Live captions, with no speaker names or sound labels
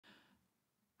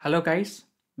Hello guys,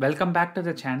 welcome back to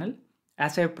the channel.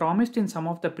 As I promised in some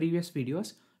of the previous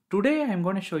videos, today I am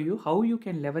going to show you how you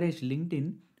can leverage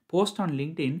LinkedIn, post on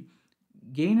LinkedIn,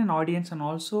 gain an audience and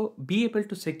also be able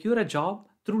to secure a job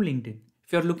through LinkedIn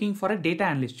if you're looking for a data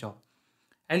analyst job.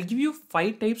 I'll give you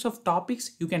 5 types of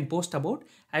topics you can post about.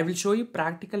 I will show you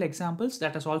practical examples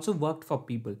that has also worked for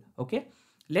people. Okay,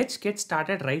 let's get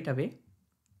started right away.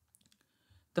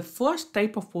 The first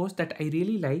type of post that I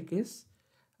really like is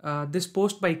this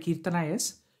post by Kirtana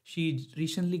S. She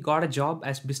recently got a job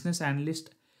as business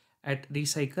analyst at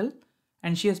Recycle,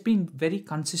 and she has been very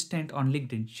consistent on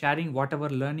LinkedIn, sharing whatever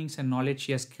learnings and knowledge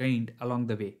she has gained along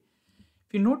the way.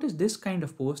 If you notice this kind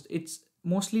of post, it's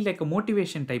mostly like a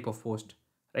motivation type of post,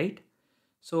 right?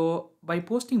 So by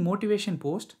posting motivation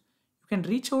post, you can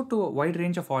reach out to a wide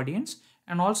range of audience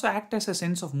and also act as a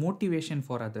sense of motivation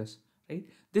for others, right?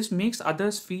 This makes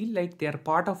others feel like they are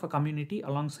part of a community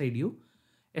alongside you,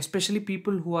 especially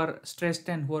people who are stressed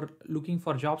and who are looking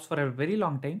for jobs for a very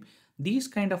long time. These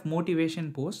kind of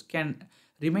motivation posts can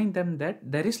remind them that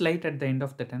there is light at the end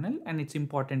of the tunnel and it's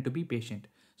important to be patient.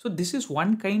 So this is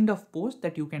one kind of post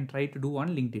that you can try to do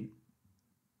on LinkedIn.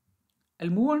 I'll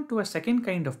move on to a second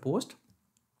kind of post.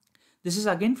 This is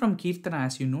again from Kirtana,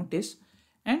 as you notice,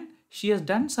 and she has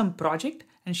done some project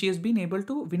and she has been able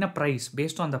to win a prize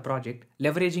based on the project,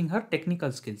 leveraging her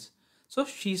technical skills. So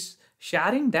she's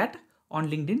sharing that on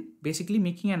LinkedIn, basically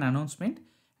making an announcement,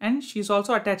 and she's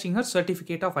also attaching her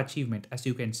certificate of achievement, as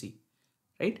you can see,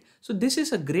 right? So this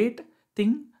is a great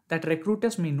thing that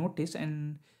recruiters may notice,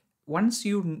 and once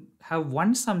you have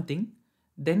won something,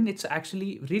 then it's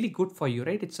actually really good for you,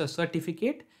 right? It's a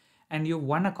certificate and you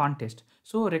won a contest.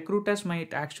 So recruiters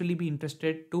might actually be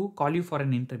interested to call you for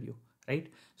an interview, right?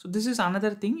 So this is another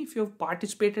thing. If you've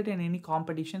participated in any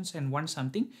competitions and won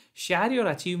something, share your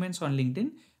achievements on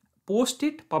LinkedIn, post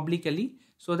it publicly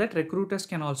so that recruiters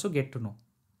can also get to know.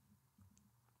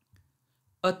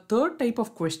 A third type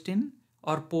of question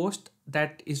or post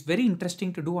that is very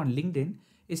interesting to do on LinkedIn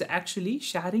is actually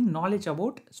sharing knowledge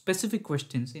about specific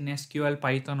questions in SQL,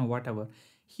 Python, or whatever.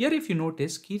 Here, if you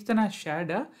notice, Kirtana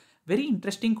shared a very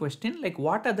interesting question like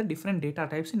what are the different data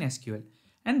types in SQL?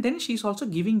 And then she's also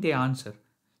giving the answer.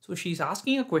 So she's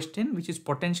asking a question which is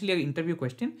potentially an interview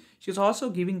question. She's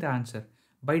also giving the answer.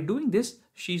 By doing this,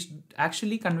 she's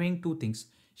actually conveying two things.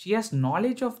 She has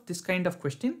knowledge of this kind of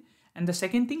question, and the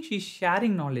second thing, she's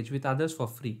sharing knowledge with others for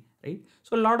free, right?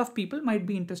 So a lot of people might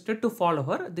be interested to follow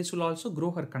her. This will also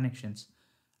grow her connections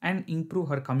and improve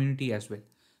her community as well.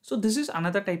 So this is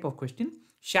another type of question.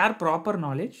 Share proper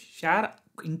knowledge, share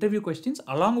interview questions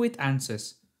along with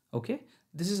answers. Okay,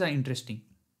 this is interesting.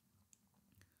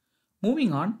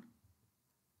 Moving on,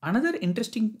 another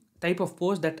interesting type of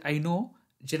post that I know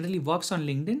generally works on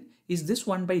LinkedIn is this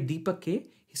one by Deepak K.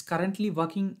 He's currently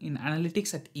working in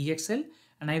analytics at EXL,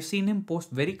 and I've seen him post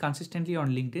very consistently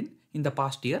on LinkedIn in the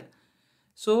past year.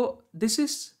 So this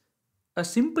is a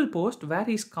simple post where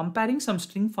he's comparing some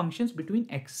string functions between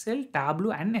Excel,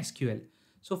 Tableau, and SQL.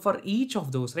 So for each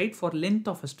of those, right, for length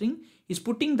of a string, he's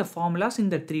putting the formulas in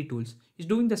the three tools. He's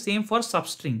doing the same for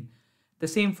substring, the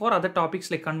same for other topics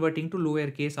like converting to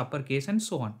lowercase, uppercase, and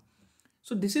so on.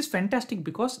 So this is fantastic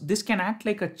because this can act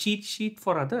like a cheat sheet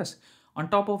for others. On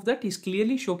top of that, he's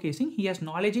clearly showcasing he has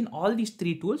knowledge in all these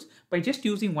three tools by just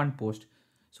using one post.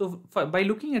 So by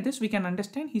looking at this, we can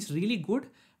understand he's really good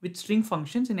with string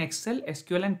functions in Excel,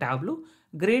 SQL, and Tableau.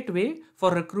 Great way for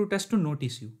recruiters to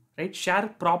notice you, right? Share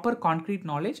proper concrete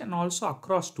knowledge and also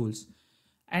across tools.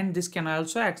 And this can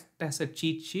also act as a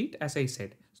cheat sheet, as I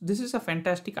said. So this is a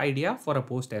fantastic idea for a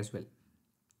post as well.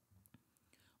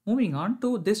 Moving on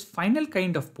to this final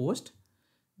kind of post.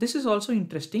 This is also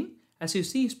interesting. As you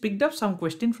see, he's picked up some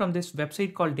question from this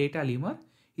website called Data Lemur.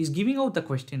 He's giving out the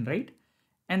question, right?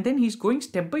 And then he's going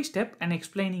step by step and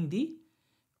explaining the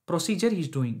procedure he's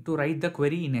doing to write the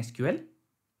query in SQL.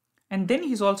 And then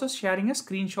he's also sharing a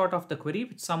screenshot of the query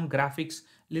with some graphics,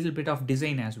 little bit of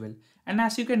design as well. And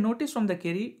as you can notice from the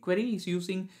query he's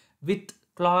using with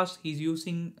clause, he's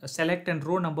using a select and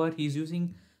row number, he's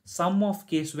using sum of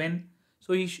case when.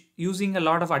 So he's using a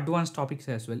lot of advanced topics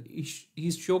as well.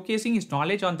 He's showcasing his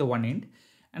knowledge on the one end,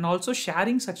 and also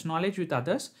sharing such knowledge with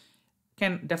others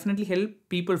can definitely help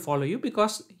people follow you,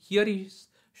 because here he's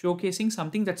showcasing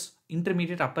something that's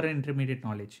intermediate, upper and intermediate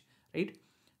knowledge, right?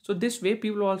 So this way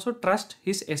people also trust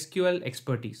his SQL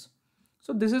expertise.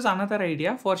 So this is another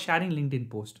idea for sharing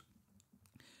LinkedIn post.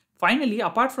 Finally,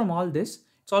 apart from all this,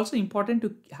 it's also important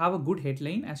to have a good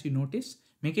headline. As you notice,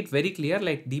 make it very clear,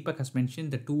 like Deepak has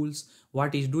mentioned, the tools,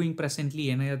 what he's doing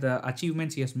presently, any of the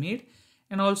achievements he has made,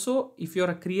 And also, if you're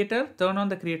a creator, turn on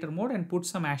the creator mode and put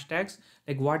some hashtags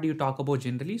like what do you talk about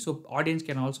generally, so audience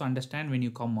can also understand when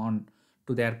you come on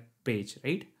to their page,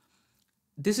 right?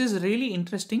 This is really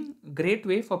interesting, great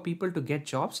way for people to get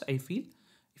jobs, I feel,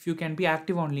 if you can be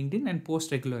active on LinkedIn and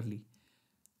post regularly.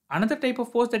 Another type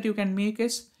of post that you can make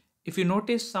is, if you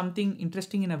notice something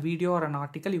interesting in a video or an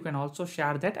article, you can also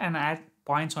share that and add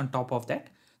points on top of that.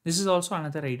 This is also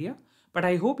another idea. But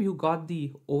I hope you got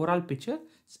the overall picture.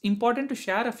 It's important to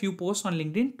share a few posts on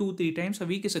LinkedIn 2-3 times a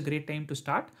week is a great time to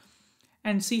start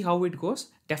and see how it goes.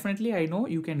 Definitely, I know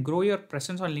you can grow your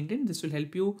presence on LinkedIn. This will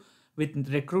help you with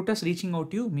recruiters reaching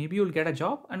out to you. Maybe you'll get a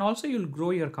job and also you'll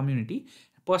grow your community.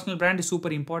 Personal brand is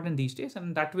super important these days,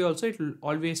 and that way also it will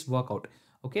always work out.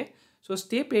 Okay, so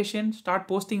stay patient, start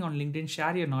posting on LinkedIn,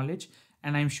 share your knowledge,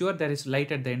 and I'm sure there is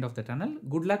light at the end of the tunnel.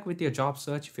 Good luck with your job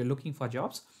search if you're looking for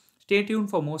jobs. Stay tuned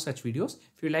for more such videos.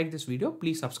 If you like this video,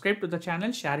 please subscribe to the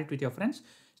channel, share it with your friends.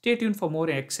 Stay tuned for more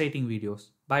exciting videos.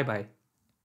 Bye bye.